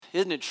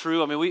Isn't it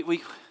true? I mean,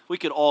 we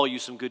could all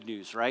use some good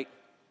news, right?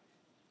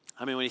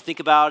 I mean, when you think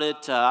about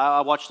it,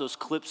 I watched those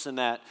clips in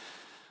that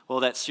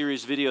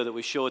series video that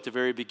we show at the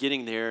very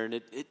beginning there, and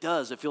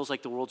it feels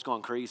like the world's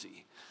gone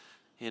crazy,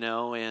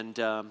 and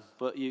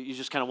but you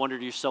just kind of wonder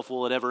to yourself,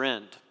 will it ever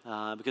end?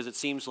 Because it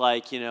seems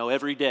like,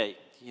 every day,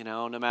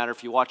 no matter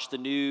if you watch the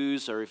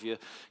news or if you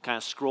kind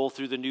of scroll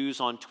through the news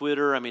on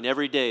Twitter, I mean,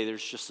 every day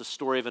there's just the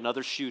story of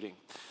another shooting.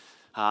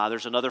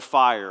 There's another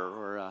fire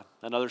or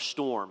another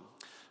storm.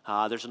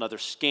 There's another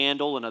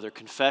scandal, another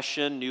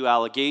confession, new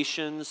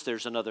allegations.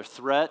 There's another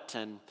threat.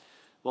 And,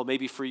 well,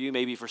 maybe for you,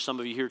 maybe for some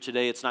of you here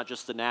today, it's not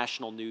just the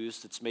national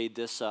news that's made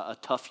this a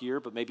tough year,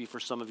 but maybe for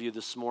some of you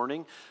this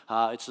morning,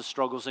 it's the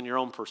struggles in your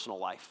own personal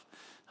life.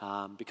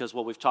 Because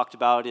what we've talked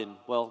about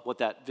what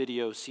that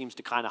video seems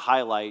to kind of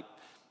highlight,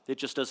 it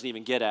just doesn't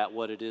even get at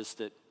what it is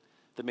that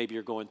maybe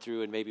you're going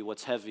through and maybe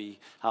what's heavy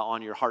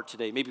on your heart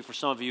today. Maybe for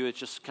some of you, it's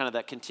just kind of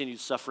that continued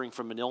suffering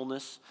from an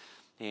illness.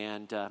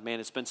 And,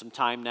 it's been some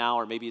time now,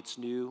 or maybe it's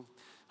new,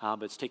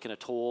 but it's taken a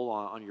toll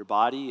on your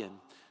body.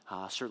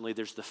 And certainly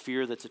there's the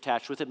fear that's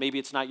attached with it. Maybe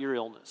it's not your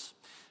illness.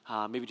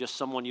 Maybe just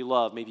someone you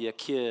love, maybe a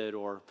kid,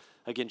 or,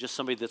 again, just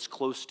somebody that's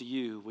close to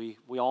you.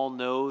 We all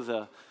know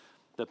the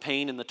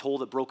pain and the toll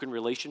that broken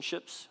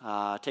relationships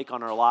take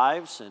on our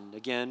lives. And,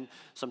 again,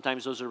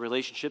 sometimes those are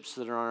relationships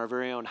that are on our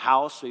very own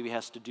house. Maybe it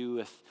has to do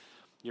with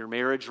your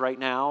marriage right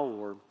now,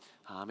 or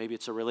maybe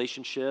it's a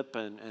relationship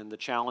and the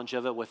challenge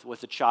of it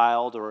with a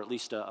child, or at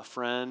least a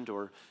friend,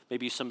 or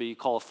maybe somebody you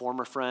call a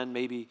former friend.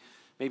 Maybe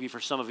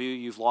for some of you,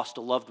 you've lost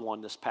a loved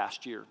one this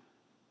past year.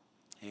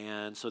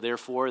 And so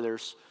therefore,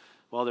 there's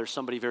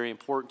somebody very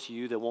important to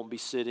you that won't be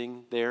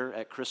sitting there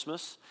at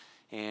Christmas.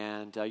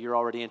 And you're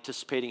already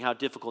anticipating how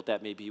difficult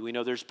that may be. We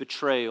know there's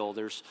betrayal,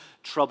 there's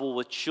trouble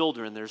with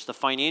children, there's the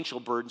financial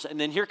burdens. And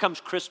then here comes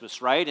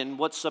Christmas, right? And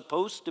what's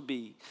supposed to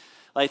be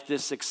like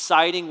this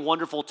exciting,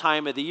 wonderful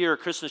time of the year,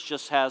 Christmas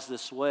just has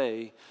this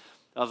way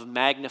of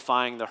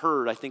magnifying the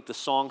hurt. I think the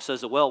song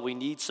says it well, we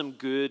need some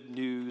good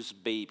news,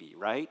 baby,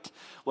 right?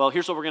 Well,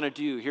 here's what we're going to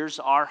do. Here's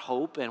our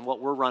hope and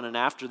what we're running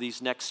after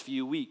these next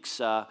few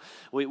weeks.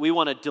 We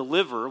want to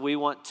deliver. We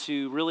want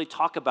to really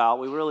talk about,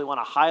 we really want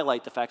to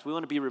highlight the fact, we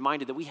want to be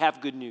reminded that we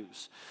have good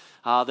news.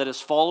 That as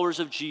followers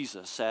of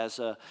Jesus, as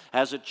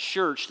a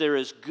church, there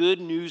is good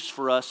news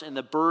for us in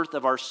the birth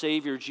of our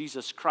Savior,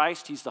 Jesus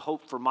Christ. He's the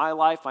hope for my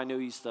life. I know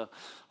He's the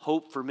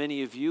hope for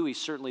many of you. He's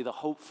certainly the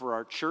hope for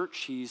our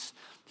church. He's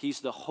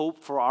the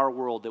hope for our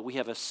world, that we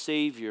have a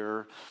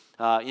Savior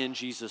in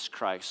Jesus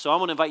Christ. So I'm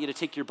going to invite you to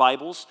take your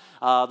Bibles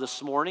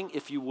this morning,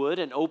 if you would,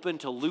 and open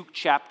to Luke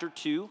chapter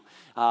 2.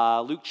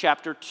 Luke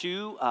chapter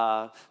 2,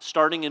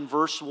 starting in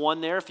verse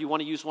 1 there. If you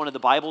want to use one of the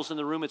Bibles in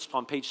the room, it's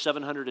on page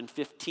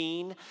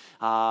 715.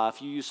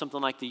 If you use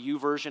something like the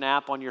YouVersion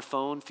app on your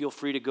phone, feel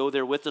free to go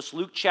there with us.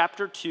 Luke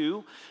chapter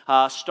 2,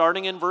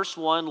 starting in verse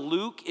 1.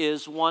 Luke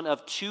is one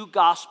of two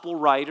gospel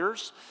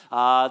writers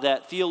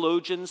that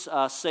theologians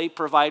say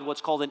provide what's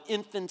called an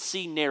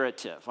infancy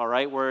narrative, all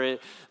right, where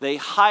they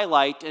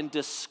highlight and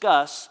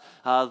discuss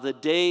the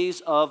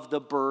days of the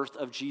birth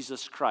of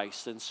Jesus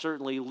Christ. And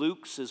certainly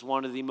Luke's is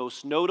one of the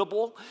most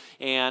notable.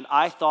 And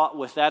I thought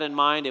with that in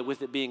mind, and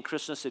with it being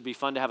Christmas, it'd be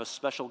fun to have a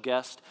special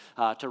guest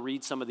to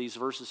read some of these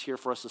verses here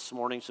for us this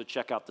morning. So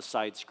check out the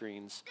side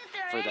screens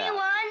for that. Is there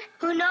anyone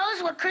who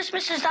knows what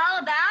Christmas is all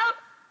about?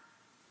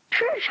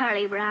 Sure,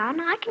 Charlie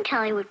Brown. I can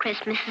tell you what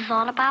Christmas is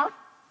all about.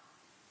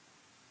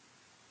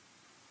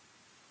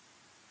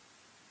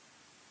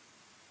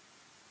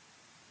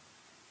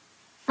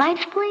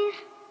 Lights, please.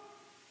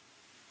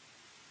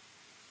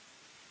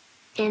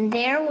 And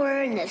there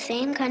were in the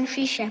same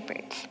country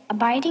shepherds,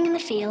 abiding in the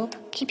field,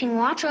 keeping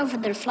watch over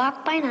their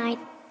flock by night.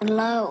 And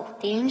lo,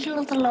 the angel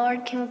of the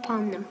Lord came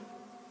upon them.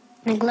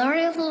 And the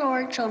glory of the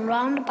Lord shone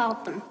round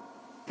about them.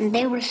 And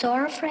they were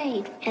sore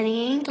afraid. And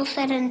the angel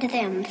said unto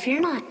them,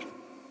 Fear not.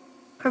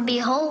 For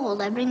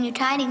behold, I bring you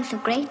tidings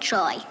of great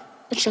joy,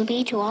 which shall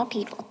be to all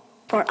people.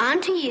 For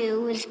unto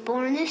you is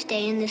born this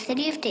day in the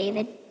city of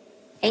David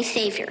a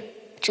Savior,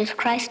 which is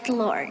Christ the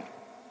Lord.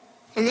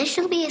 And this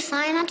shall be a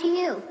sign unto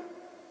you.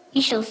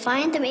 Ye shall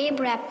find the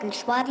babe wrapped in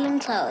swaddling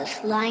clothes,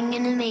 lying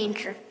in a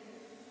manger.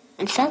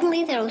 And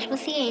suddenly there was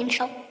with the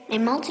angel a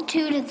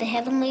multitude of the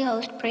heavenly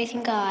host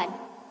praising God,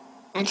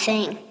 and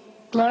saying,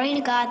 Glory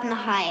to God in the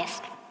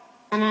highest,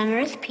 and on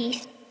earth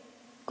peace,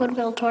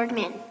 goodwill toward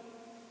men.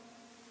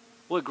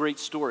 What a great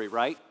story,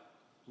 right?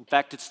 In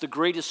fact, it's the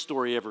greatest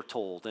story ever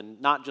told, and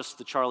not just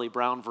the Charlie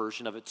Brown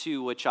version of it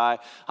too, which I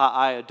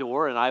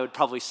adore, and I would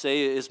probably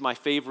say is my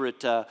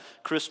favorite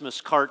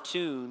Christmas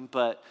cartoon,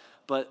 but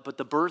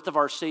the birth of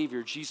our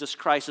Savior, Jesus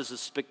Christ, is a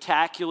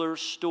spectacular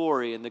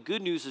story. And the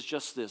good news is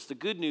just this. The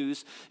good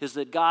news is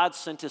that God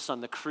sent His Son,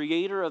 the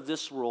creator of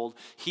this world.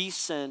 He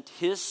sent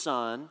His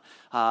Son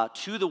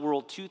to the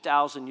world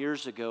 2,000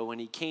 years ago when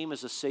He came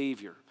as a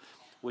Savior.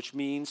 which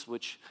means,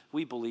 which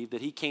we believe,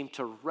 that he came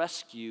to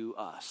rescue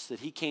us, that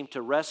he came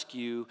to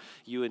rescue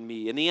you and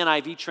me. In the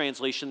NIV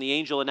translation, the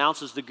angel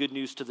announces the good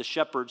news to the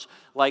shepherds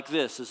like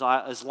this,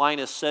 as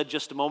Linus said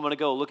just a moment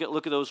ago. Look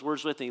at those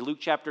words with me. Luke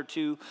chapter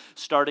 2,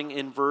 starting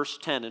in verse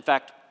 10. In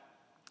fact,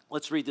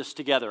 let's read this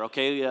together,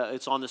 okay?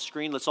 It's on the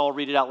screen. Let's all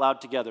read it out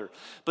loud together.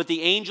 But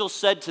the angel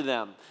said to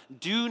them,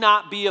 "Do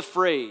not be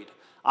afraid.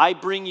 I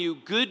bring you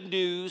good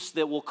news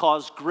that will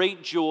cause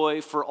great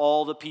joy for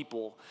all the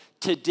people.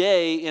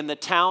 Today, in the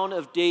town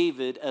of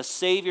David, a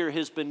Savior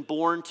has been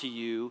born to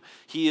you.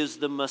 He is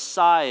the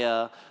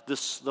Messiah,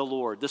 the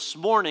Lord." This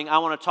morning, I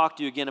want to talk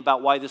to you again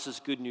about why this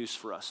is good news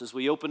for us as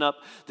we open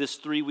up this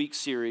 3-week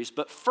series.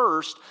 But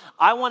first,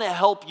 I want to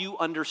help you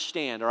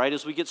understand, all right,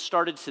 as we get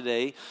started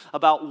today,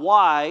 about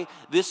why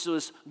this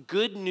was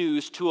good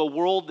news to a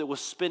world that was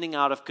spinning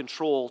out of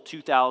control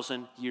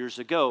 2,000 years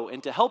ago.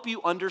 And to help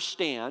you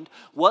understand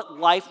what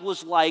life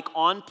was like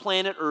on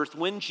planet Earth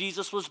when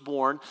Jesus was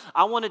born,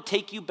 I want to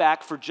take you back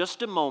for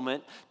just a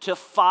moment to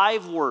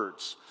 5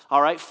 words.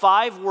 All right,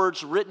 5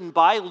 words written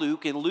by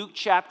Luke in Luke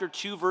chapter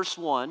 2, verse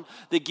 1,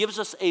 that gives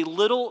us a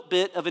little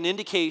bit of an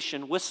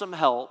indication with some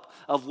help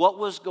of what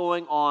was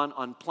going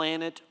on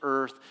planet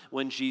Earth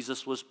when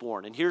Jesus was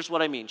born. And here's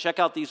what I mean. Check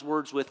out these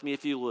words with me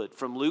if you would.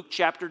 From Luke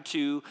chapter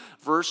 2,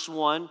 verse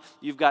 1,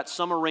 you've got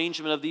some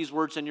arrangement of these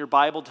words in your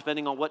Bible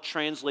depending on what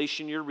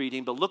translation you're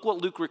reading. But look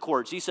what Luke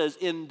records. He says,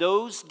 "In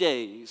those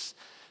days,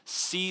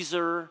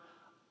 Caesar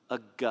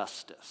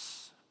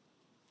Augustus."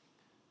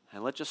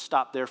 And let's just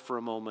stop there for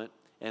a moment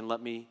and let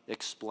me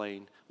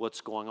explain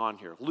what's going on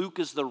here. Luke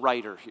is the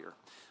writer here.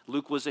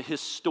 Luke was a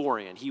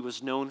historian. He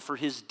was known for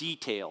his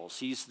details.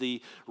 He's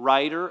the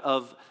writer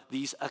of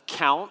these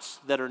accounts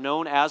that are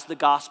known as the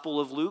Gospel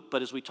of Luke.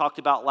 But as we talked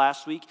about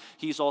last week,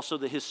 he's also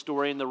the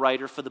historian, the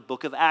writer for the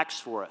book of Acts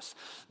for us.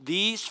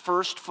 These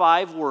first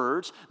 5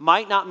 words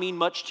might not mean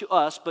much to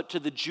us, but to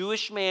the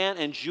Jewish man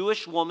and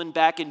Jewish woman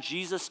back in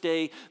Jesus'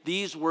 day,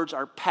 these words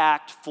are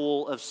packed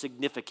full of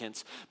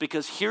significance.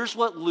 Because here's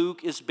what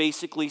Luke is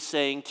basically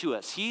saying to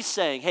us. He's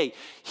saying, hey,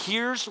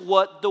 here's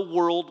what the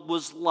world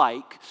was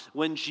like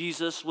when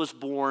Jesus was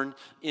born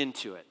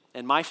into it.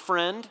 And my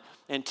friend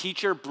and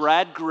teacher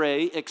Brad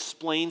Gray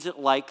explains it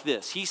like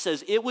this. He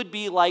says it would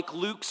be like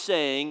Luke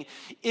saying,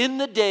 in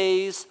the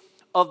days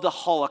of the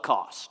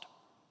Holocaust,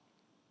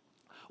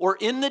 or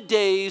in the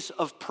days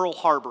of Pearl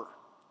Harbor,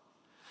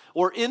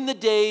 or in the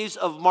days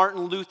of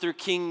Martin Luther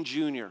King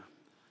Jr.,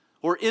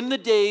 or in the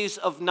days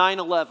of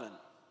 9/11,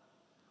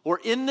 or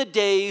in the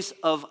days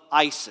of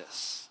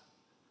ISIS.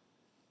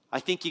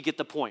 I think you get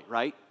the point,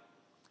 right?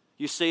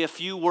 You say a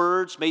few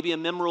words, maybe a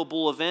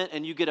memorable event,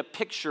 and you get a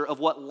picture of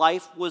what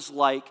life was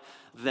like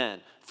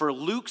then. For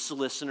Luke's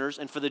listeners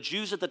and for the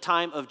Jews at the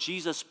time of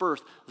Jesus'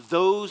 birth,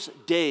 those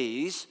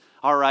days,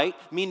 all right,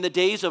 mean the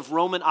days of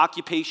Roman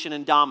occupation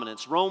and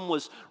dominance. Rome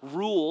was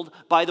ruled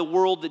by the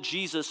world that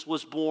Jesus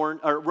was born,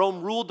 or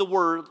Rome ruled the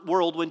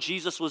world when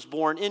Jesus was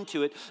born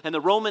into it. And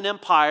the Roman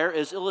Empire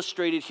is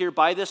illustrated here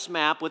by this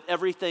map with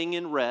everything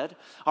in red,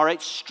 all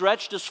right,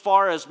 stretched as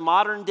far as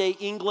modern day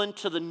England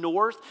to the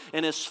north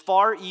and as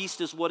far east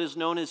as what is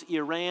known as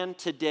Iran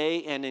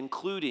today and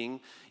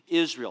including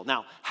Israel.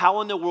 Now,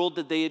 how in the world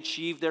did they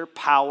achieve their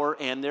power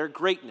and their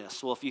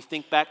greatness? Well, if you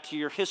think back to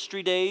your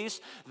history days,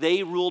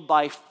 they ruled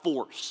by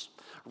force.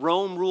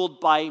 Rome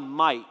ruled by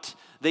might.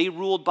 They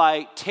ruled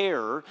by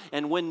terror.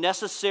 And when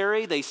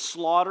necessary, they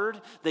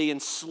slaughtered, they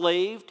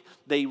enslaved,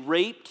 they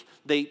raped,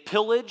 they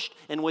pillaged,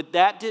 and when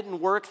that didn't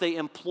work, they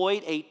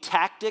employed a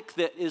tactic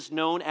that is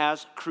known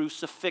as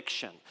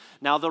crucifixion.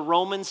 Now, the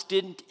Romans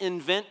didn't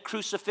invent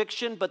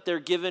crucifixion, but they're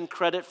given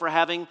credit for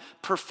having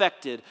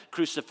perfected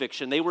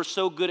crucifixion. They were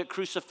so good at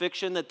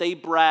crucifixion that they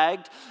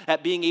bragged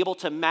at being able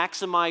to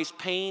maximize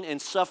pain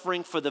and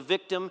suffering for the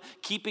victim,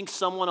 keeping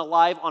someone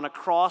alive on a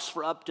cross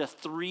for up to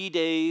 3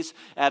 days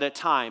at a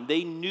time.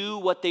 They knew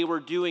what they were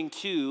doing,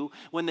 too,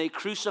 when they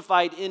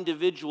crucified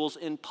individuals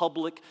in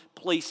public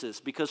places,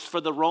 because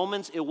for the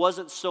Romans, it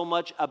wasn't so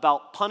much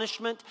about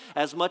punishment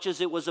as much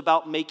as it was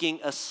about making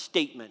a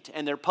statement.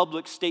 And their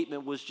public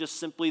statement was just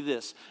simply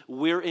this: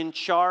 we're in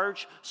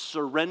charge,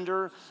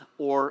 surrender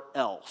or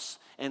else.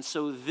 And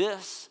so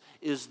this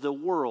is the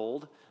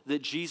world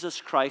that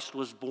Jesus Christ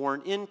was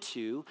born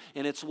into,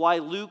 and it's why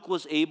Luke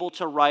was able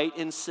to write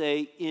and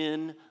say,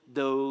 in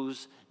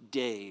those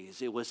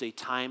days. It was a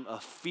time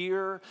of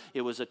fear,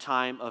 it was a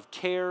time of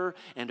terror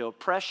and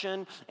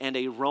oppression, and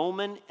a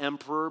Roman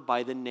emperor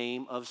by the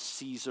name of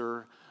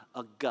Caesar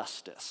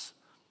Augustus.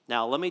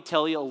 Now, let me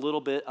tell you a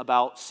little bit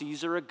about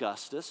Caesar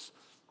Augustus,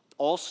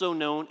 also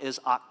known as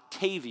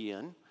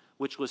Octavian,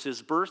 which was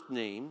his birth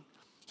name.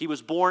 He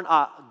was born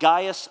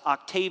Gaius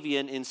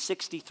Octavian in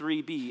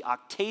 63 B.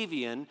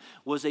 Octavian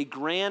was a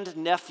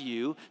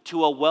grandnephew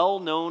to a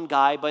well-known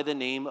guy by the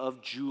name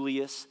of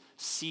Julius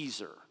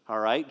Caesar. All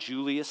right,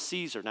 Julius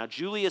Caesar. Now,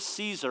 Julius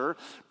Caesar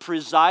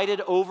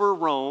presided over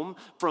Rome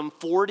from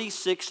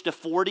 46 to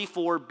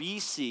 44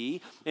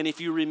 BC. And if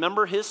you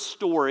remember his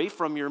story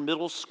from your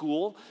middle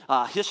school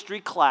history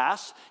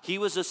class, he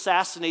was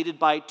assassinated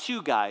by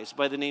two guys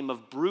by the name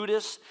of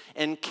Brutus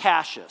and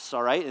Cassius.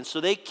 All right, and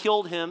so they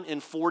killed him in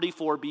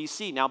 44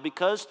 BC. Now,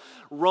 because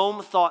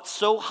Rome thought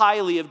so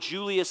highly of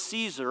Julius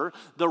Caesar,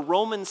 the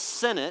Roman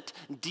Senate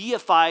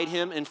deified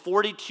him in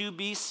 42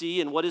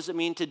 BC. And what does it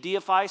mean to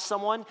deify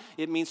someone?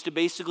 It means to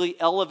basically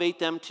elevate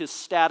them to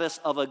status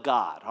of a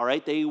god, all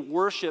right? They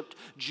worshiped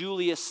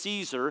Julius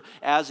Caesar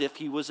as if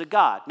he was a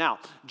god. Now,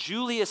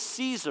 Julius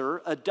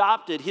Caesar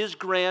adopted his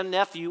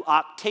grandnephew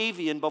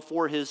Octavian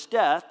before his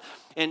death,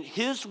 and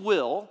his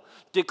will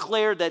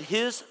declared that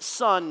his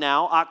son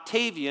now,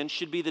 Octavian,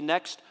 should be the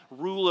next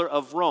ruler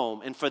of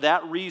Rome. And for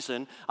that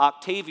reason,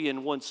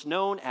 Octavian was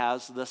known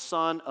as the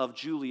son of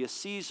Julius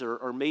Caesar,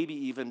 or maybe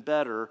even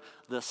better,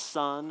 the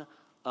Son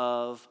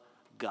of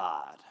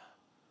God.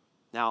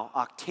 Now,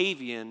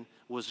 Octavian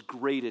was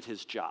great at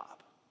his job.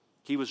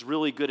 He was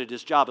really good at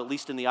his job, at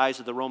least in the eyes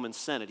of the Roman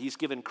Senate. He's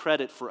given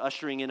credit for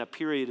ushering in a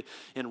period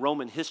in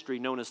Roman history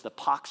known as the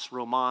Pax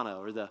Romana,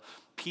 or the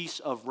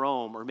peace of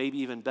Rome, or maybe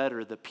even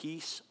better, the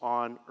peace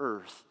on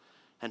earth.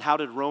 And how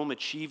did Rome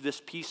achieve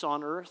this peace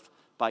on earth?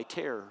 By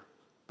terror,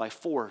 by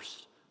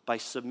force, by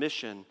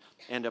submission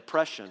and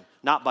oppression,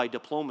 not by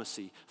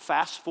diplomacy.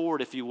 Fast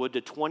forward, if you would,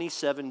 to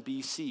 27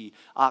 BC.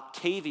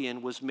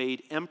 Octavian was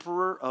made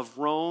emperor of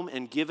Rome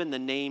and given the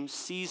name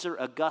Caesar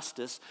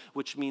Augustus,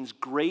 which means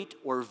great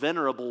or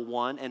venerable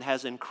one, and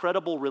has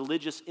incredible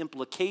religious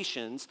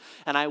implications.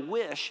 And I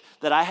wish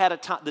that I had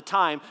the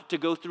time to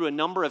go through a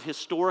number of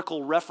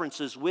historical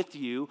references with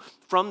you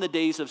from the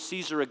days of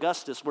Caesar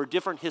Augustus, where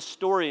different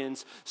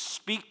historians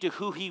speak to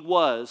who he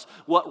was,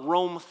 what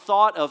Rome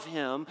thought of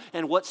him,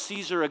 and what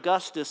Caesar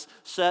Augustus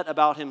said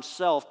about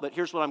himself. But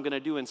here's what I'm going to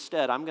do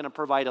instead. I'm going to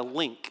provide a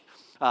link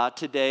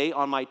today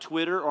on my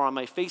Twitter or on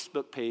my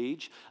Facebook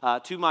page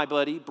to my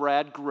buddy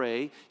Brad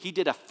Gray. He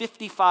did a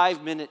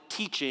 55-minute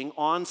teaching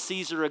on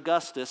Caesar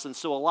Augustus, and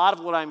so a lot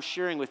of what I'm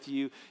sharing with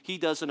you, he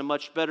does in a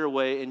much better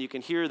way, and you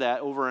can hear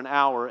that over an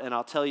hour, and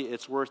I'll tell you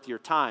it's worth your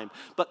time.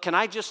 But can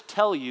I just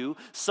tell you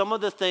some of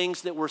the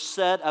things that were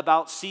said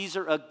about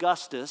Caesar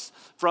Augustus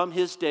from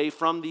his day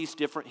from these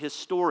different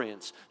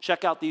historians?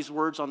 Check out these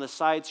words on the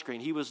side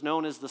screen. He was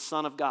known as the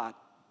Son of God.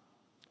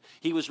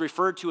 He was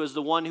referred to as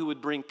the one who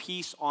would bring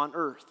peace on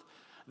earth.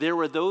 There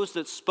were those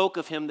that spoke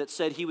of him that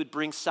said he would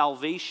bring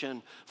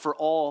salvation for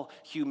all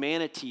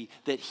humanity,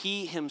 that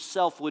he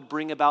himself would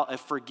bring about a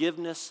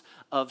forgiveness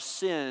of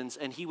sins,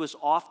 and he was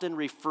often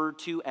referred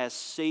to as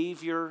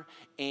Savior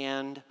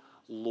and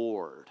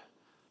Lord.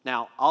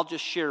 Now, I'll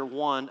just share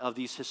one of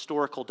these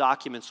historical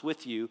documents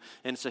with you,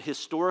 and it's a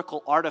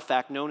historical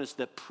artifact known as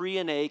the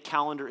Priene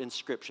calendar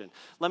inscription.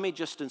 Let me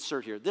just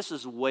insert here. This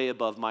is way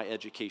above my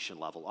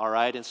education level, all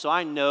right? And so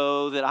I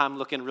know that I'm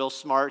looking real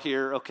smart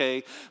here,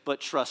 okay?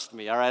 But trust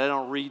me, all right? I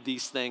don't read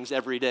these things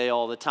every day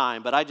all the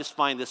time, but I just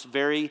find this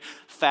very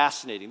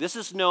fascinating. This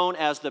is known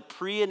as the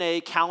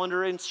Priene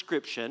calendar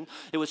inscription.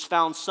 It was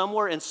found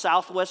somewhere in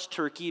southwest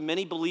Turkey.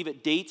 Many believe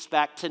it dates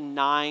back to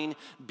 9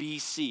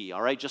 BC,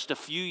 all right? Just a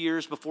few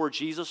years before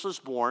Jesus was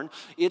born.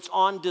 It's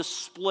on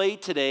display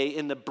today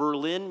in the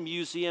Berlin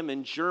Museum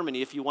in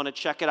Germany if you want to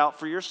check it out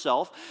for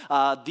yourself.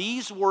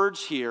 These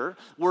words here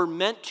were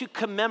meant to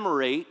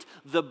commemorate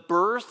the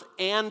birth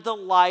and the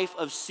life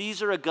of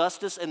Caesar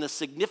Augustus and the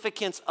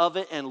significance of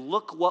it, and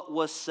look what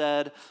was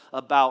said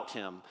about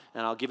him.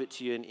 And I'll give it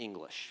to you in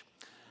English.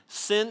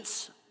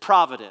 Since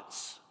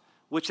Providence,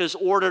 which has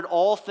ordered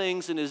all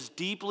things and is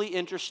deeply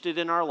interested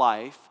in our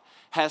life,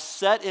 has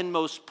set in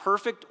most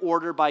perfect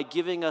order by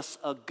giving us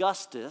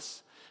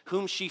Augustus,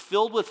 whom she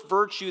filled with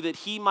virtue that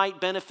he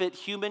might benefit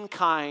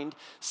humankind,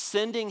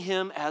 sending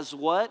him as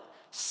what?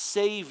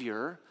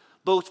 Savior,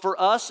 both for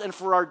us and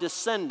for our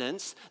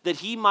descendants, that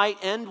he might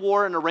end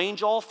war and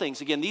arrange all things.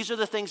 Again, these are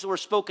the things that were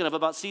spoken of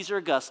about Caesar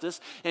Augustus.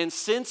 And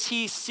since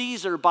he,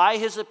 Caesar, by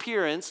his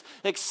appearance,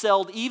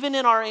 excelled even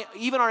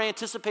our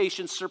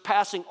anticipation,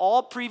 surpassing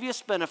all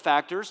previous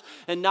benefactors,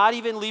 and not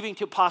even leaving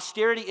to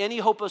posterity any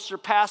hope of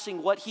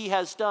surpassing what he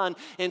has done.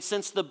 And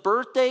since the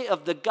birthday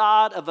of the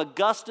God of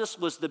Augustus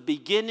was the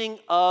beginning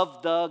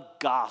of the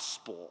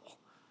gospel,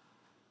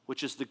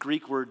 which is the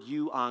Greek word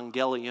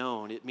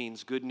euangelion, it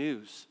means good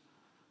news.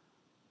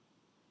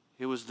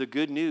 It was the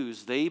good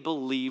news. They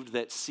believed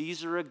that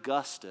Caesar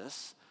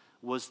Augustus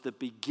was the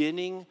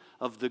beginning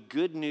of the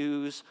good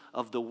news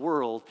of the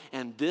world,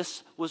 and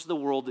this was the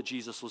world that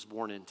Jesus was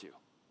born into.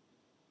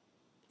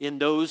 In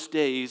those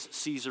days,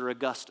 Caesar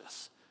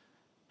Augustus.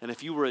 And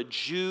if you were a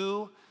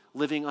Jew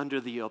living under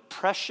the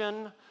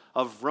oppression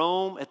of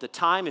Rome at the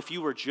time, if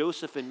you were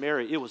Joseph and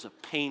Mary, it was a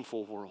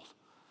painful world,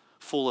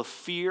 full of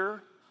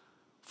fear,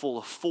 full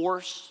of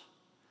force,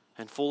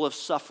 and full of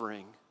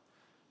suffering.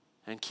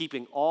 And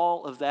keeping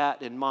all of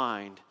that in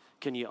mind,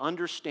 can you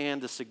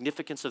understand the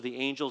significance of the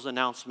angel's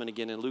announcement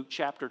again in Luke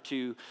chapter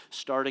 2,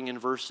 starting in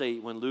verse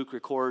 8, when Luke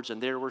records,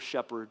 "And there were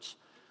shepherds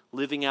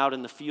living out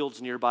in the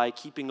fields nearby,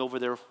 keeping over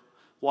their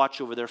watch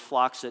over their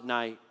flocks at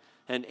night.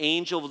 An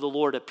angel of the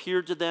Lord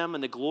appeared to them,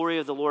 and the glory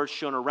of the Lord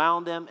shone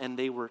around them, and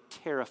they were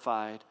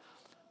terrified.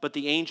 But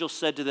the angel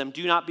said to them,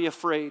 "Do not be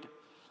afraid.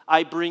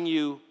 I bring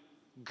you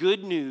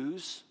good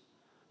news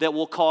that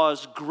will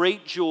cause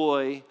great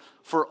joy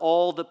for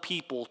all the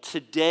people.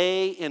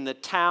 Today in the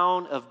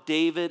town of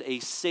David, a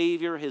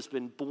Savior has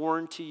been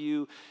born to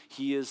you.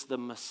 He is the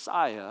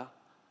Messiah,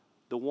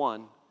 the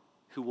one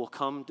who will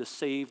come to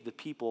save the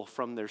people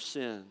from their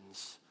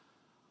sins,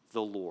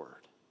 the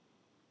Lord."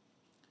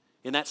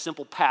 In that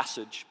simple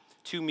passage,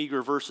 2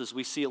 meager verses,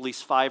 we see at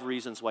least 5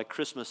 reasons why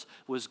Christmas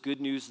was good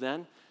news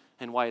then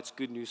and why it's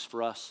good news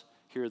for us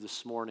here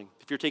this morning.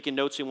 If you're taking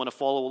notes and you want to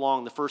follow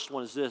along, the first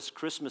one is this: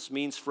 Christmas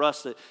means for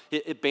us that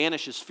it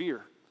banishes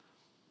fear.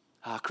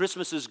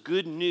 Christmas is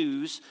good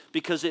news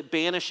because it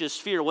banishes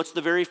fear. What's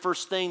the very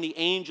first thing the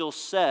angels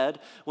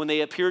said when they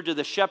appeared to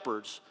the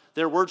shepherds?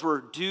 Their words were,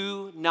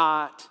 "Do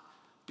not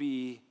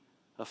be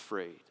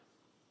afraid."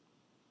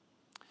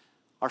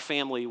 Our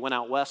family went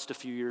out west a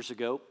few years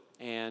ago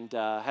and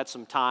had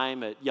some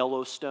time at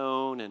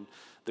Yellowstone and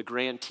the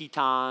Grand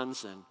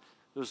Tetons, and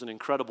it was an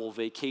incredible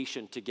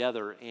vacation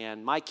together.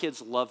 And my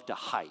kids love to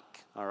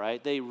hike, all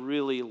right? They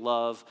really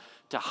love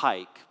to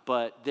hike.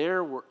 But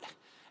there were,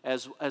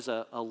 as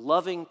a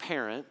loving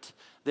parent,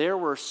 there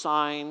were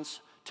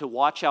signs to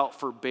watch out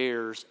for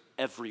bears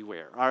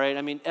everywhere, all right?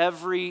 I mean,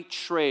 every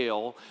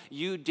trail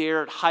you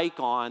dared hike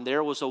on,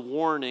 there was a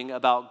warning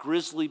about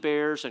grizzly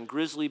bears and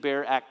grizzly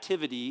bear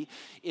activity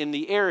in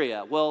the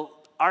area. Well,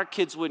 our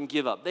kids wouldn't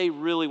give up. They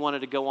really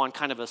wanted to go on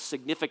kind of a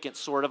significant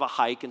sort of a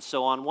hike. And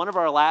so on one of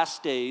our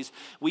last days,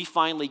 we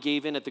finally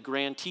gave in at the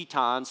Grand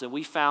Tetons, and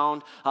we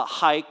found a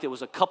hike that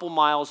was a couple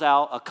miles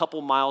out, a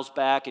couple miles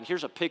back. And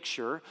here's a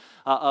picture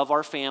of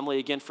our family,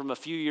 again, from a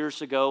few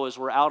years ago as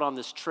we're out on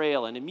this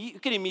trail. And you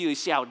can immediately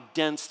see how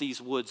dense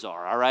these woods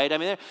are, all right? I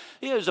mean,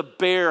 there's a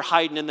bear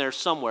hiding in there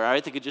somewhere, all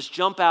right? They could just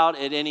jump out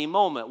at any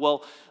moment.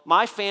 Well,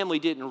 my family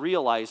didn't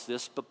realize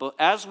this, but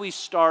as we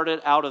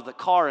started out of the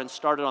car and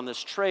started on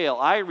this trail,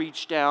 I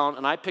reached down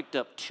and I picked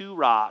up 2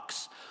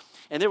 rocks,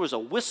 and there was a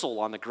whistle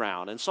on the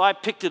ground. And so I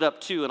picked it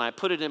up too, and I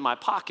put it in my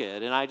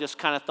pocket, and I just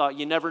kind of thought,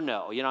 you never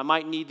know. I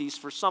might need these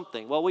for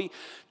something. Well, we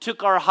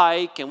took our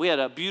hike, and we had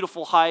a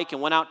beautiful hike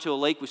and went out to a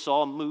lake. We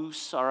saw a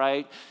moose, all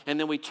right? And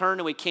then we turned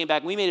and we came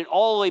back. We made it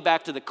all the way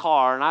back to the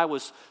car, and I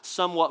was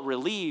somewhat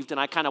relieved, and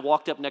I kind of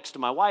walked up next to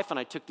my wife, and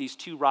I took these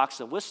 2 rocks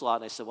and whistle out,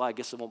 and I said, well, I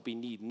guess I won't be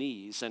needing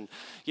these, and,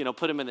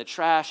 put them in the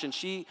trash. And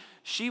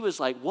she was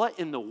like, what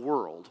in the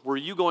world were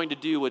you going to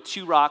do with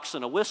 2 rocks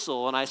and a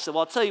whistle? And I said, well,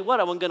 I'll tell you what,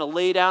 I wasn't going to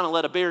lay down and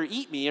let a bear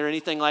eat me or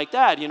anything like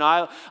that.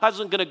 I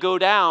wasn't going to go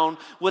down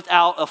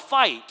without a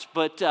fight.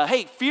 But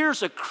hey,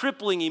 fear's a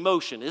crippling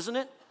emotion, isn't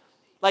it?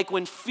 Like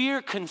when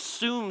fear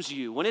consumes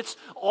you, when it's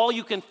all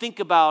you can think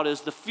about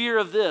is the fear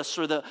of this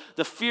or the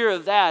fear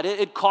of that,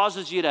 it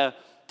causes you to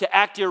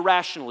act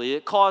irrationally.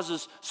 It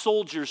causes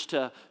soldiers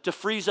to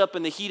freeze up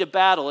in the heat of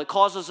battle. It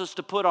causes us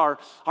to put our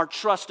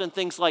trust in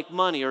things like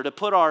money, or to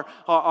put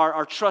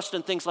our trust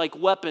in things like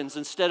weapons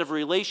instead of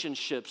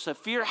relationships. So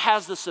fear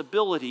has this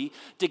ability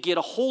to get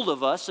a hold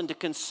of us and to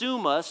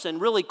consume us and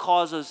really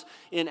cause us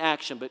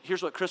inaction. But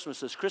here's what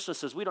Christmas is. Christmas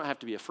says we don't have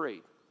to be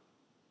afraid.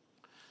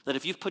 That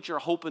if you've put your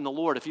hope in the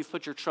Lord, if you've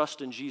put your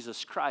trust in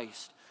Jesus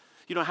Christ,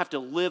 you don't have to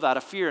live out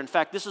of fear. In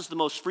fact, this is the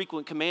most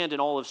frequent command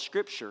in all of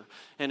Scripture.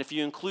 And if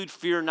you include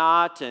fear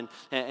not and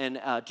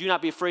do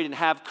not be afraid and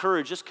have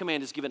courage, this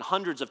command is given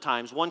hundreds of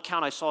times. One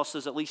count I saw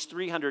says at least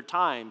 300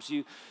 times.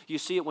 You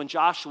see it when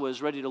Joshua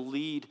is ready to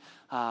lead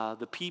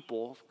the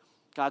people,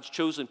 God's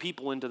chosen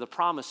people, into the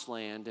promised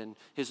land. And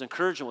his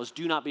encouragement was,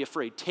 do not be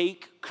afraid.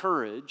 Take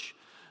courage.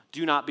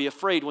 Do not be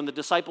afraid. When the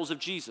disciples of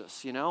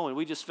Jesus, and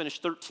we just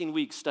finished 13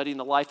 weeks studying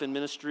the life and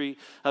ministry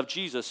of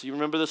Jesus. You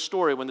remember the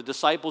story when the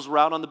disciples were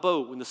out on the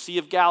boat, when the Sea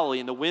of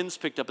Galilee and the winds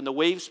picked up and the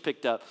waves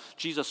picked up.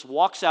 Jesus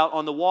walks out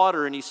on the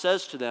water and he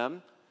says to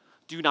them,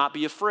 do not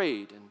be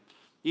afraid. And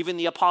even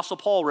the Apostle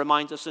Paul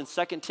reminds us in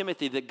 2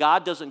 Timothy that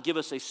God doesn't give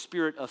us a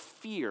spirit of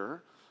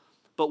fear,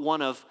 but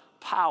one of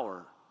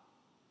power.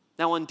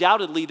 Now,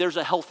 undoubtedly, there's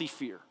a healthy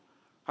fear.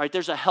 All right,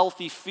 there's a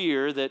healthy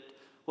fear that,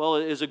 well,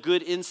 it is a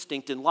good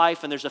instinct in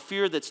life, and there's a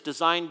fear that's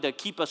designed to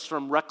keep us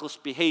from reckless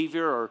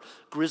behavior or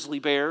grizzly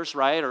bears,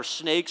 right, or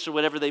snakes or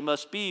whatever they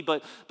must be,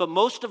 but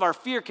most of our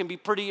fear can be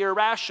pretty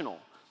irrational.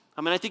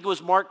 I think it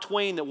was Mark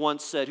Twain that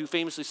once said, who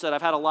famously said,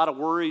 I've had a lot of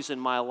worries in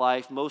my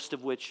life, most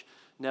of which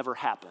never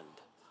happened,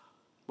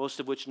 most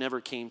of which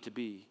never came to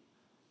be.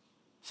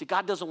 See,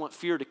 God doesn't want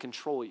fear to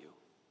control you.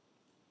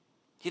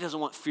 He doesn't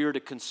want fear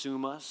to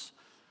consume us.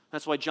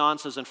 That's why John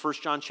says in 1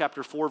 John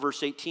chapter 4,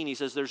 verse 18, he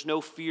says, there's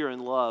no fear in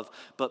love,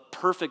 but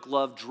perfect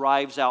love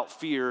drives out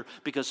fear,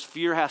 because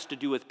fear has to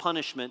do with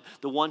punishment.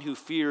 The one who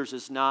fears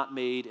is not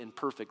made in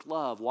perfect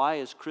love. Why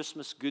is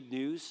Christmas good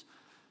news?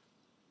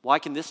 Why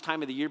can this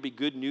time of the year be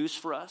good news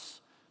for us?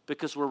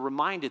 Because we're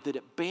reminded that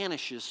it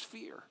banishes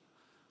fear,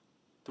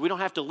 that we don't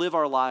have to live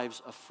our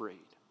lives afraid.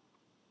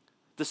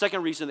 The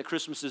second reason that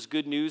Christmas is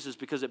good news is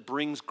because it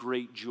brings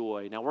great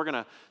joy. Now, we're going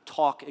to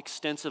talk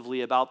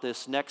extensively about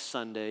this next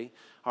Sunday,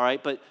 all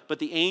right? But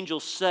the angel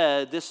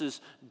said this is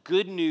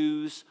good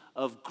news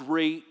of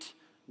great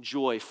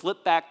joy.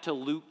 Flip back to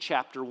Luke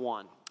chapter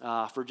 1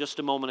 for just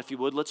a moment, if you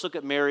would. Let's look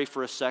at Mary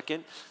for a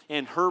second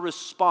and her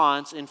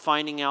response in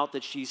finding out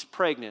that she's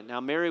pregnant. Now,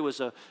 Mary was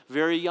a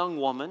very young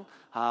woman,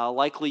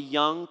 likely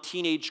young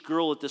teenage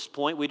girl at this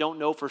point. We don't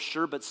know for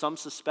sure, but some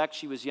suspect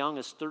she was young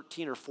as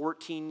 13 or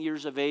 14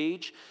 years of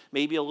age,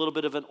 maybe a little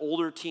bit of an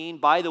older teen.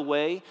 By the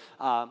way,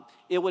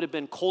 it would have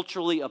been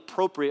culturally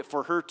appropriate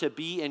for her to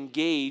be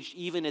engaged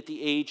even at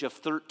the age of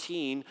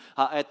 13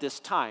 at this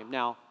time.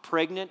 Now,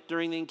 pregnant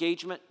during the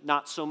engagement,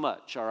 not so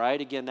much, all right?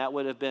 Again, that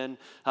would have been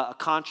a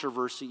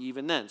controversy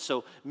even then.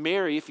 So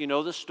Mary, if you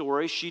know the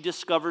story, she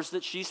discovers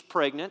that she's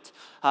pregnant,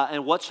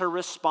 and what's her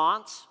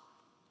response?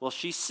 Well,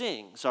 she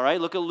sings, all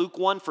right? Look at Luke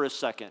 1 for a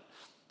second.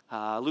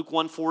 Luke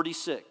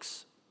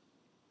 1:46.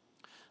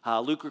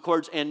 Luke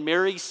records, and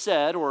Mary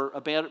said, or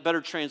a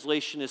better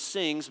translation is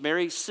sings,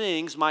 Mary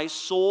sings, my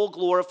soul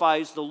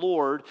glorifies the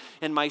Lord,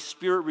 and my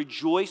spirit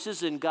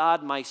rejoices in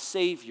God my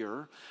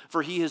Savior,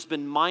 for he has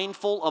been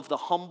mindful of the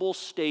humble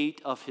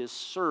state of his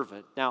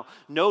servant. Now,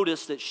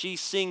 notice that she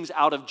sings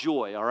out of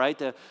joy, all right?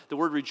 The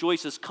word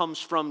rejoices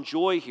comes from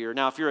joy here.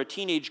 Now, if you're a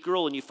teenage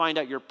girl and you find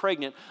out you're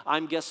pregnant,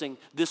 I'm guessing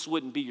this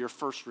wouldn't be your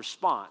first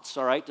response,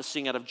 all right, to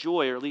sing out of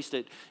joy, or at least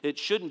it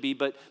shouldn't be.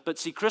 But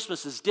see,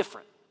 Christmas is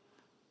different.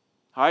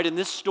 All right, and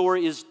this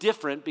story is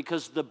different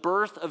because the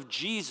birth of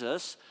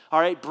Jesus,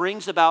 all right,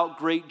 brings about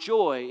great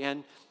joy.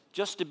 And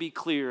just to be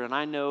clear, and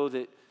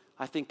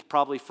I think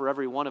probably for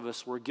every one of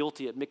us, we're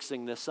guilty at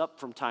mixing this up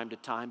from time to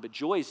time, but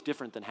joy is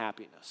different than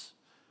happiness.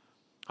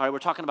 All right, we're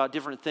talking about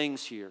different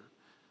things here.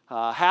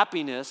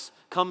 Happiness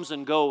comes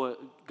and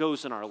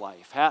goes in our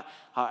life.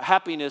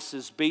 Happiness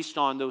is based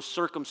on those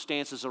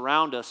circumstances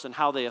around us and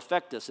how they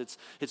affect us.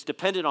 It's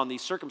dependent on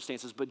these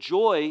circumstances. But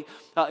joy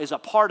is a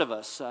part of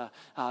us.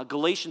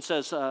 Galatians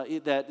says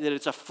that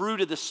it's a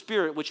fruit of the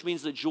Spirit, which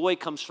means that joy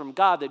comes from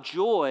God. That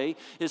joy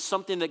is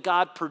something that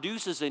God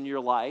produces in your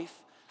life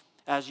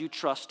as you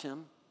trust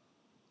Him,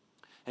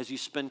 as you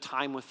spend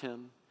time with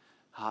Him,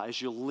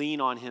 as you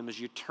lean on Him, as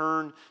you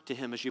turn to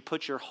Him, as you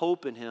put your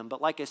hope in Him.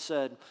 But like I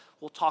said,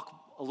 we'll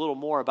talk a little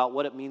more about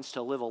what it means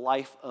to live a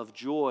life of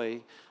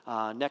joy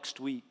next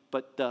week.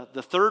 But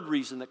the third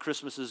reason that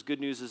Christmas is good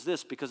news is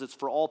this, because it's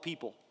for all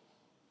people.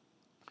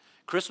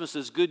 Christmas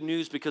is good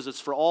news because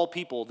it's for all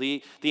people.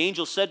 The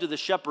angel said to the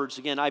shepherds,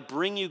 again, I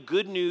bring you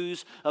good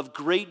news of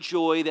great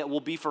joy that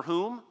will be for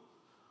whom?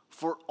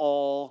 For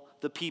all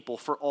the people,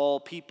 for all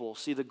people.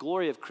 See, the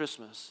glory of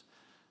Christmas,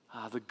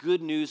 the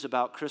good news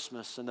about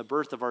Christmas and the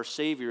birth of our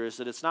Savior is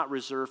that it's not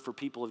reserved for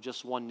people of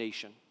just one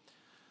nation.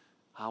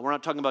 We're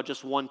not talking about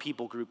just one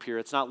people group here.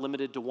 It's not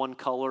limited to one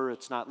color.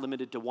 It's not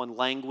limited to one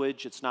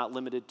language. It's not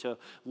limited to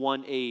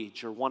one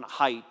age or one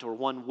height or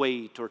one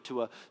weight or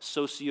to a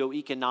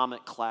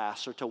socioeconomic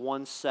class or to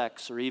one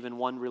sex or even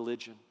one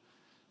religion.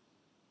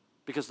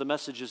 Because the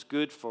message is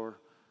good for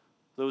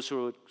those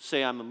who would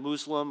say I'm a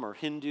Muslim or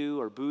Hindu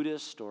or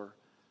Buddhist or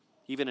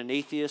even an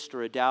atheist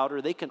or a doubter.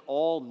 They can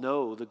all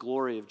know the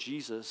glory of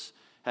Jesus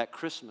at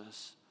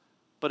Christmas.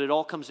 But it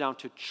all comes down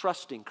to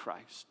trusting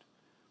Christ.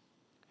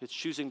 It's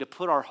choosing to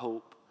put our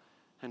hope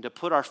and to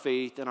put our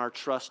faith and our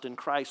trust in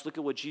Christ. Look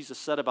at what Jesus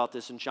said about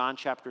this in John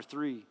chapter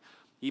 3,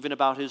 even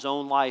about his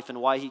own life and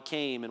why he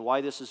came and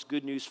why this is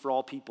good news for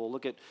all people.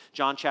 Look at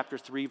John chapter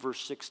 3, verse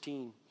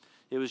 16.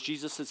 It was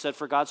Jesus that said,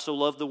 for God so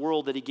loved the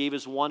world that he gave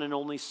his one and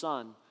only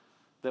Son,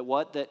 that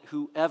what? That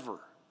whoever,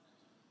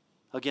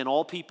 again,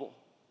 all people,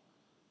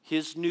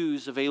 his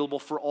news available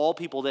for all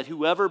people, that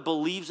whoever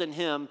believes in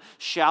him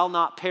shall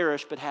not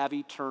perish but have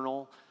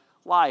eternal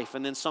life.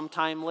 And then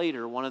sometime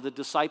later, one of the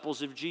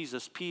disciples of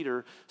Jesus,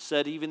 Peter,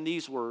 said even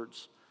these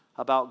words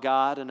about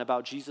God and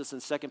about Jesus in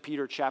 2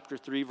 Peter chapter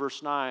 3,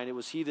 verse 9. It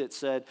was he that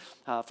said,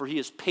 for he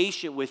is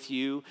patient with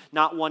you,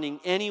 not wanting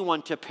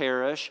anyone to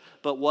perish,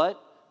 but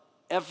what?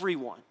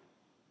 Everyone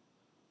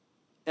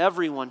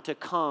to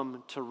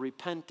come to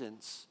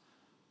repentance.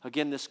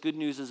 Again, this good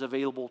news is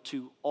available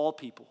to all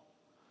people,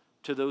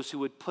 to those who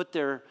would put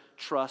their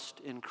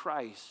trust in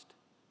Christ.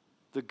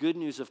 The good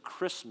news of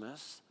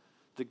Christmas,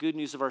 the good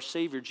news of our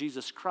Savior,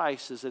 Jesus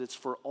Christ, is that it's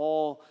for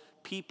all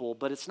people,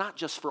 but it's not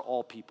just for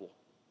all people.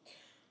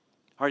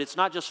 All right, it's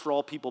not just for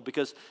all people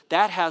because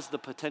that has the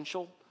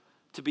potential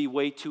to be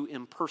way too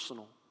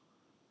impersonal.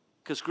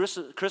 Because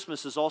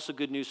Christmas is also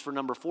good news for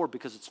number 4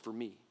 because it's for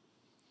me.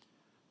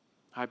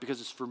 All right, because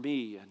it's for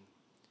me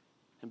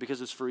and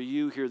because it's for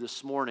you here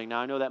this morning. Now,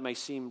 I know that may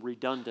seem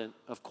redundant,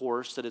 of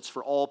course, that it's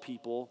for all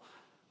people,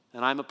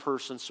 and I'm a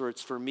person, so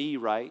it's for me,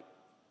 right?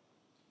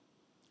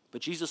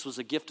 But Jesus was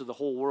a gift to the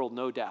whole world,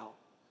 no doubt.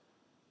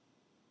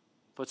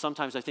 But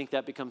sometimes I think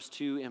that becomes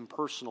too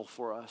impersonal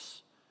for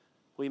us.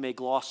 We may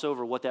gloss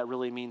over what that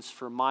really means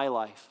for my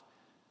life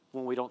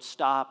when we don't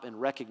stop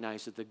and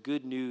recognize that the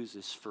good news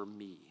is for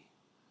me.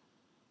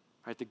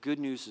 Right? The good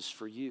news is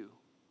for you.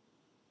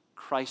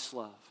 Christ's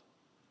love,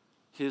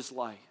 his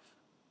life,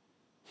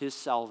 his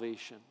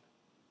salvation,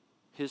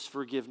 His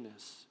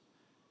forgiveness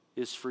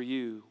is for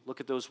you.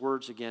 Look at those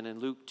words again in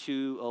Luke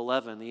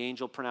 2:11. The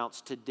angel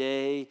pronounced,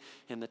 "Today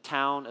in the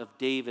town of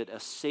David, a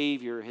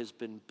Savior has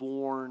been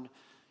born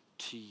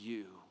to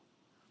you."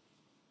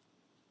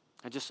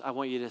 I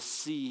want you to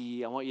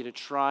see, I want you to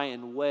try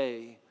and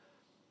weigh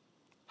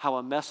how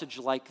a message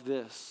like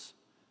this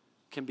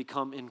can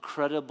become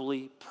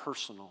incredibly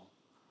personal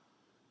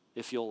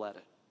if you'll let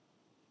it,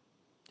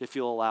 if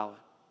you'll allow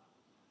it.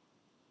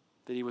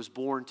 That He was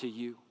born to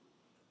you.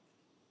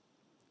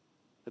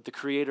 That the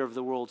Creator of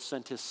the world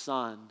sent His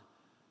Son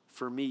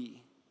for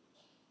me.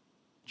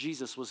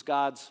 Jesus was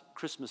God's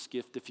Christmas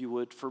gift, if you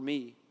would, for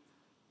me.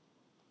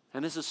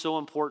 And this is so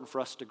important for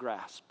us to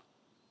grasp.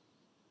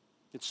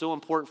 It's so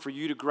important for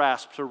you to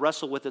grasp, to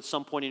wrestle with at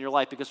some point in your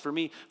life. Because for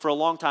me, for a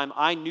long time,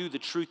 I knew the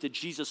truth that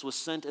Jesus was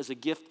sent as a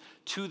gift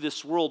to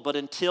this world. But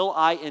until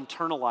I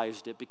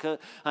internalized it,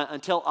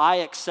 until I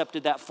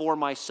accepted that for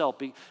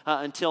myself,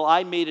 until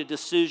I made a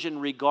decision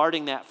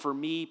regarding that for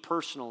me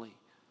personally,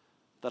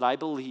 that I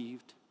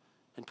believed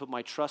and put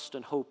my trust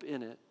and hope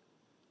in it,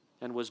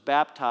 and was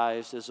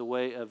baptized as a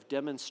way of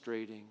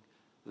demonstrating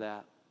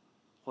that,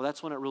 well,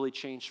 that's when it really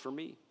changed for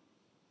me.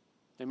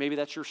 And maybe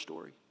that's your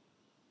story.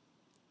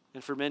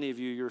 And for many of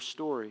you, your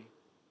story.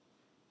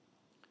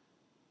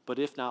 But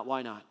if not,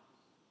 why not?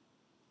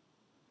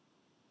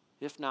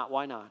 If not,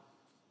 why not?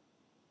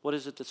 What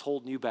is it that's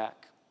holding you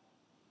back?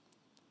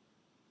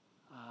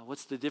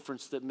 What's the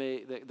difference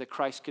that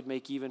Christ could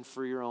make even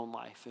for your own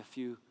life if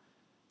you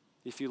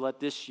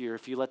let this year,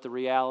 if you let the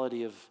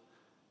reality of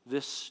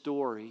this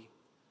story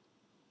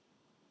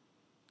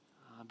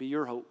be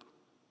your hope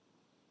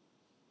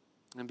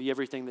and be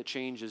everything that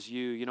changes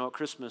you? You know, at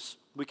Christmas,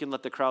 we can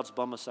let the crowds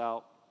bum us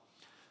out.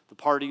 The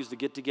parties, the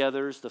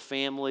get-togethers, the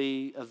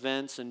family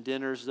events and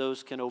dinners,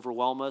 those can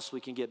overwhelm us. We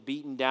can get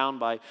beaten down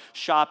by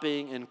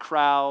shopping and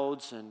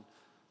crowds. And,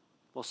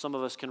 well, some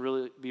of us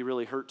can be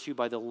really hurt too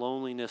by the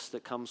loneliness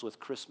that comes with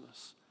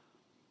Christmas.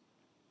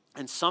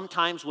 And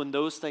sometimes when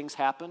those things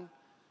happen,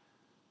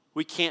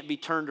 we can't be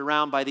turned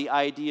around by the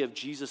idea of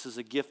Jesus as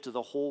a gift to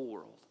the whole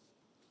world.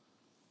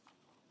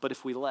 But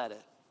if we let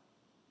it,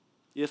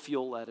 if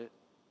you'll let it,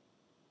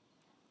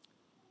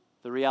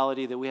 the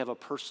reality that we have a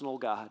personal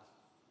God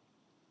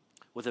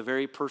with a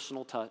very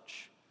personal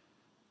touch,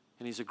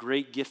 and He's a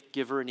great gift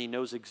giver, and He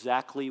knows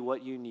exactly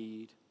what you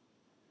need.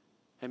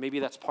 And maybe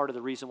that's part of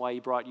the reason why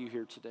He brought you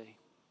here today.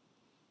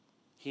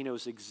 He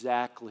knows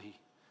exactly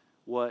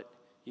what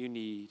you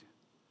need.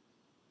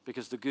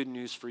 Because the good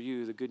news for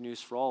you, the good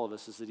news for all of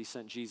us, is that He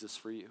sent Jesus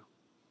for you.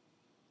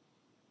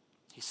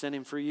 He sent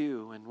Him for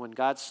you. And when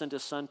God sent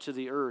His Son to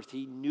the earth,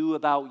 He knew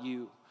about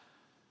you.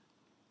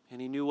 And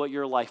He knew what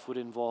your life would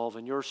involve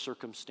and your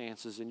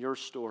circumstances and your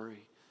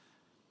story.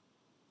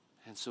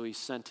 And so He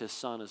sent His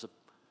Son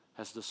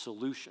as the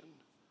solution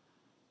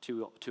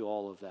to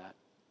all of that.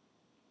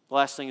 The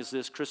last thing is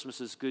this: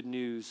 Christmas is good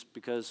news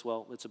because,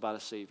 well, it's about a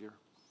Savior.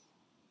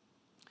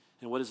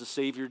 And what does a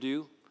Savior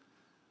do?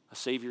 A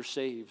Savior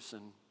saves.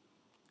 And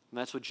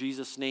that's what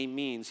Jesus' name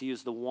means. He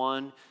is the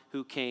one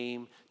who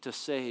came to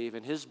save.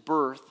 And His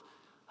birth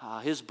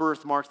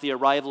marked the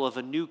arrival of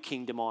a new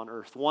kingdom on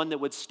earth, one that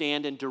would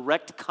stand in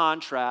direct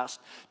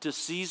contrast to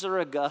Caesar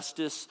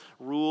Augustus'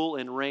 rule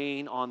and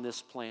reign on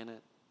this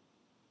planet.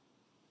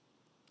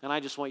 And I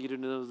just want you to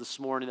know this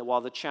morning that while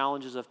the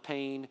challenges of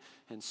pain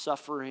and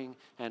suffering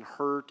and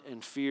hurt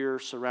and fear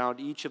surround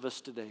each of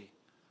us today,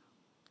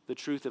 the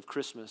truth of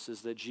Christmas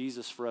is that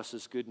Jesus for us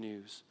is good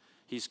news.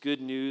 He's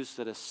good news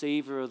that a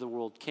Savior of the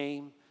world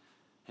came,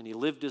 and He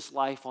lived His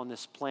life on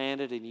this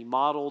planet, and He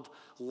modeled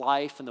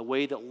life and the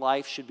way that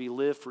life should be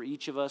lived for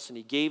each of us, and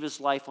He gave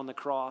His life on the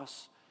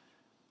cross.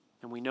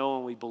 And we know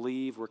and we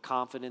believe, we're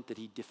confident that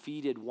He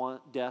defeated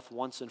death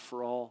once and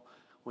for all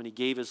when He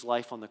gave His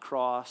life on the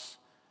cross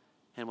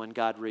and when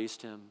God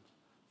raised Him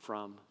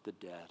from the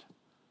dead.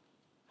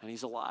 And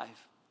He's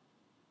alive,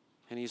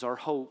 and He's our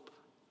hope.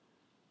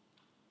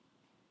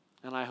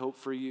 And I hope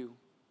for you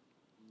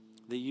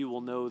that you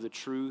will know the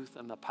truth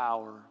and the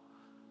power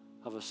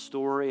of a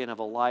story and of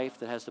a life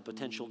that has the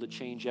potential to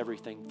change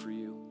everything for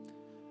you,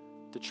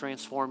 to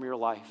transform your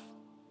life,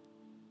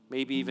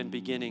 maybe even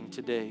beginning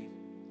today,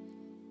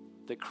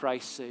 that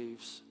Christ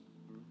saves,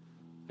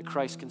 that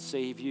Christ can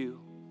save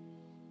you,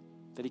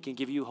 that He can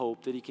give you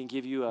hope, that He can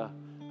give you a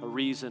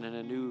reason and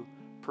a new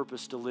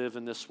purpose to live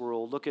in this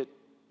world. Look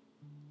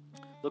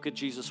at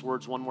Jesus'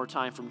 words one more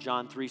time from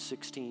John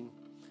 3:16.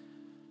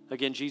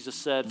 Again, Jesus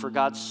said, "For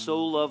God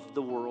so loved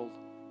the world."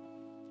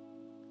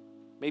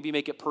 Maybe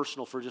make it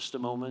personal for just a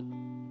moment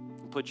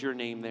and put your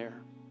name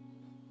there.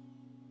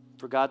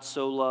 For God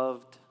so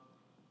loved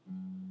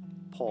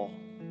Paul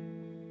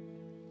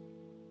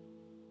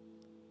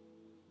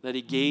that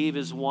He gave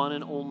His one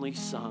and only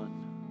Son,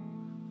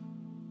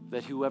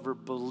 that whoever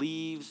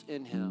believes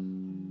in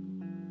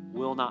Him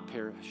will not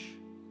perish,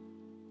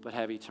 but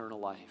have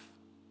eternal life.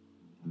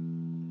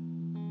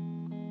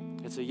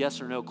 It's a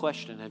yes or no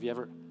question. Have you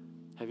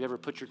ever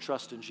put your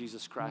trust in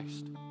Jesus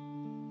Christ?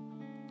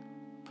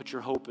 Put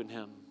your hope in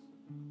Him.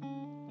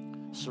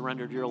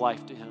 Surrendered your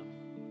life to Him.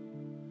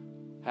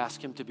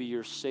 Ask him to be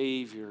your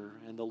Savior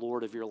and the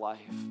Lord of your life.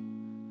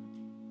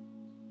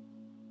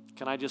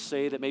 Can I just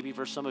say that maybe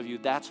for some of you,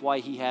 that's why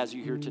he has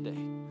you here today.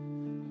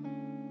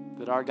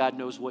 That our God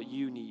knows what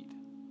you need,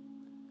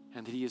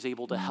 and that he is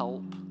able to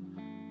help,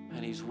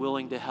 and he's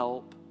willing to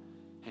help,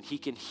 and he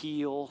can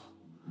heal.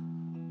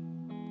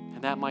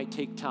 And that might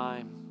take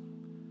time,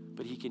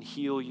 but he can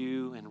heal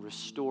you and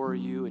restore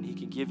you, and he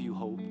can give you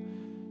hope,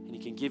 and he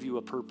can give you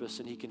a purpose,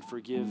 and he can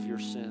forgive your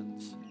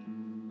sins.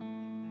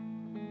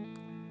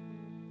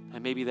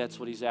 And maybe that's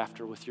what he's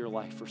after with your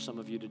life for some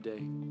of you today.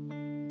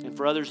 And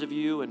for others of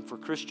you, and for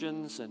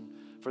Christians, and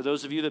for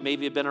those of you that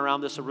maybe have been around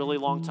this a really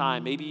long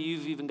time, maybe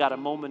you've even got a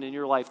moment in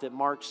your life that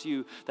marks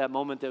you, that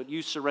moment that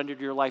you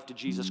surrendered your life to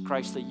Jesus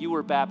Christ, that you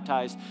were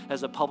baptized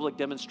as a public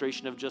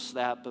demonstration of just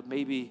that, but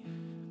maybe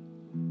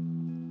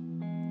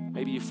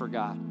you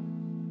forgot.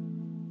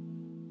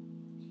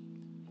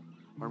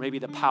 Or maybe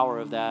the power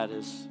of that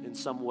is in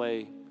some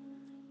way,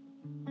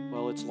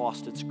 well, it's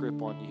lost its grip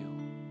on you.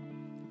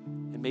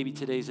 And maybe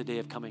today's a day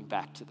of coming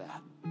back to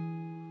that.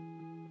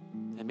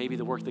 And maybe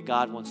the work that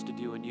God wants to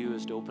do in you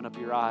is to open up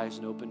your eyes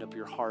and open up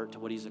your heart to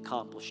what he's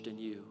accomplished in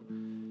you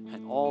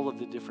and all of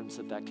the difference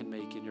that that can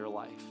make in your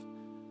life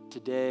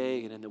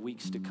today and in the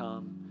weeks to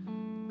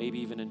come, maybe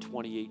even in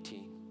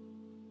 2018.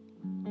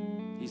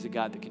 He's a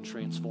God that can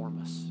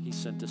transform us. He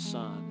sent his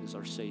Son as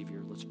our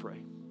Savior. Let's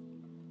pray.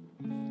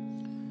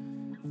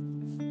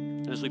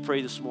 And as we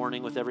pray this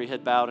morning with every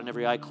head bowed and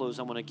every eye closed,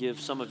 I want to give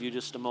some of you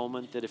just a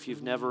moment that if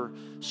you've never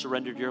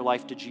surrendered your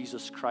life to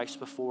Jesus Christ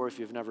before, if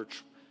you've never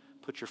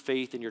put your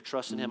faith and your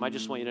trust in him, I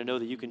just want you to know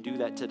that you can do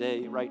that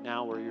today, right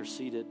now where you're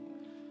seated.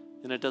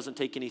 And it doesn't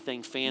take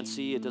anything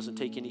fancy. It doesn't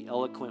take any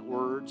eloquent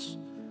words.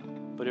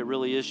 But it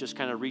really is just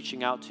kind of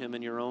reaching out to him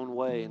in your own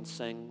way and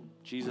saying,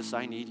 Jesus,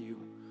 I need you.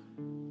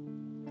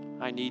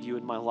 I need you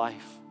in my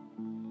life.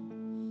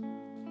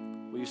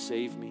 Will you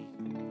save me?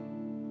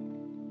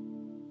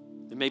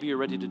 And maybe you're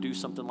ready to do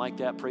something like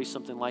that, pray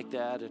something like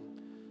that.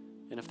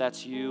 And if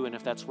that's you, and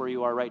if that's where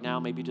you are right now,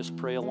 maybe just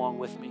pray along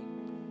with me.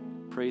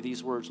 Pray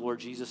these words, Lord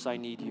Jesus, I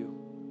need you.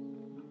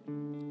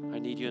 I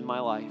need you in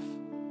my life.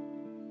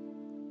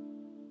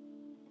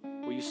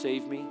 Will you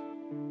save me?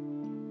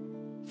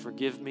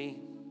 Forgive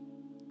me?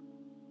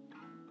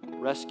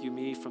 Rescue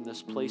me from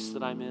this place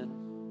that I'm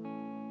in?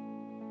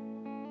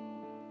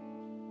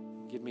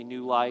 Give me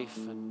new life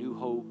and new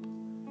hope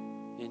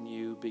in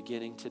you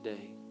beginning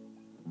today.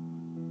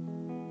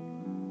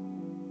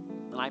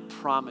 And I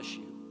promise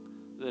you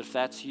that if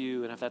that's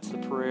you and if that's the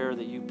prayer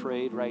that you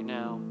prayed right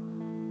now,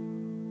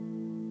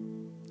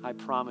 I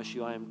promise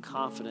you I am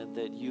confident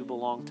that you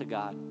belong to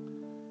God.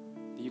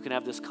 That you can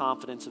have this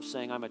confidence of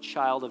saying, I'm a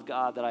child of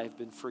God, that I have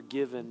been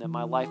forgiven, that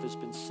my life has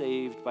been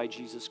saved by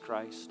Jesus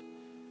Christ.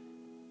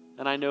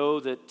 And I know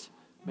that,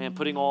 man,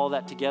 putting all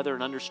that together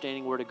and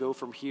understanding where to go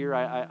from here,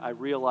 I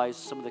realize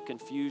some of the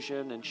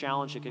confusion and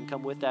challenge that can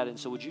come with that. And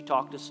so would you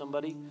talk to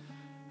somebody?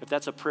 If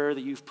that's a prayer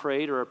that you've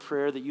prayed or a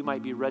prayer that you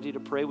might be ready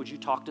to pray, would you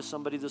talk to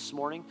somebody this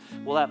morning?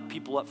 We'll have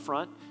people up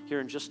front here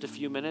in just a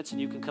few minutes,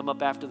 and you can come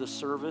up after the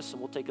service,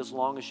 and we'll take as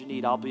long as you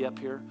need. I'll be up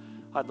here.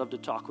 I'd love to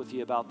talk with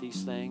you about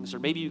these things. Or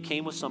maybe you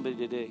came with somebody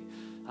today.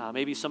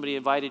 Maybe somebody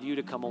invited you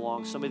to come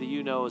along, somebody that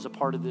you know is a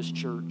part of this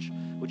church.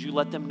 Would you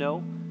let them know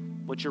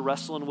what you're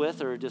wrestling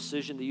with or a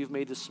decision that you've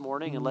made this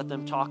morning, and let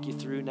them talk you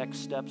through next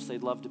steps?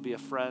 They'd love to be a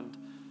friend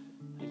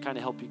and kind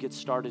of help you get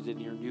started in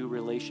your new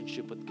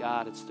relationship with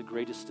God. It's the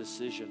greatest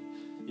decision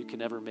you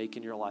can ever make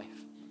in your life.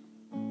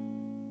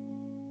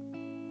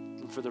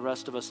 And for the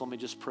rest of us, let me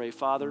just pray.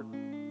 Father,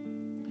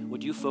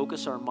 would you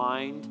focus our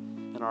mind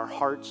and our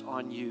hearts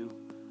on you,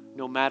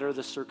 no matter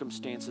the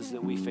circumstances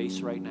that we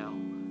face right now,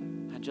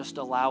 and just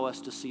allow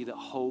us to see the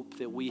hope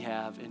that we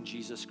have in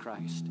Jesus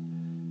Christ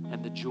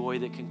and the joy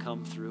that can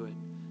come through it.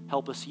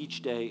 Help us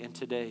each day and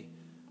today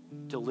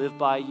to live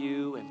by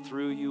you and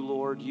through you,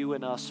 Lord, you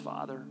and us,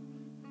 Father,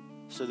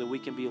 so that we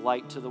can be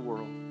light to the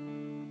world,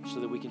 so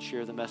that we can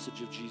share the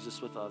message of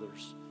Jesus with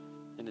others.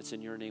 And it's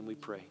in your name we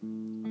pray.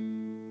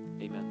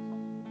 Amen.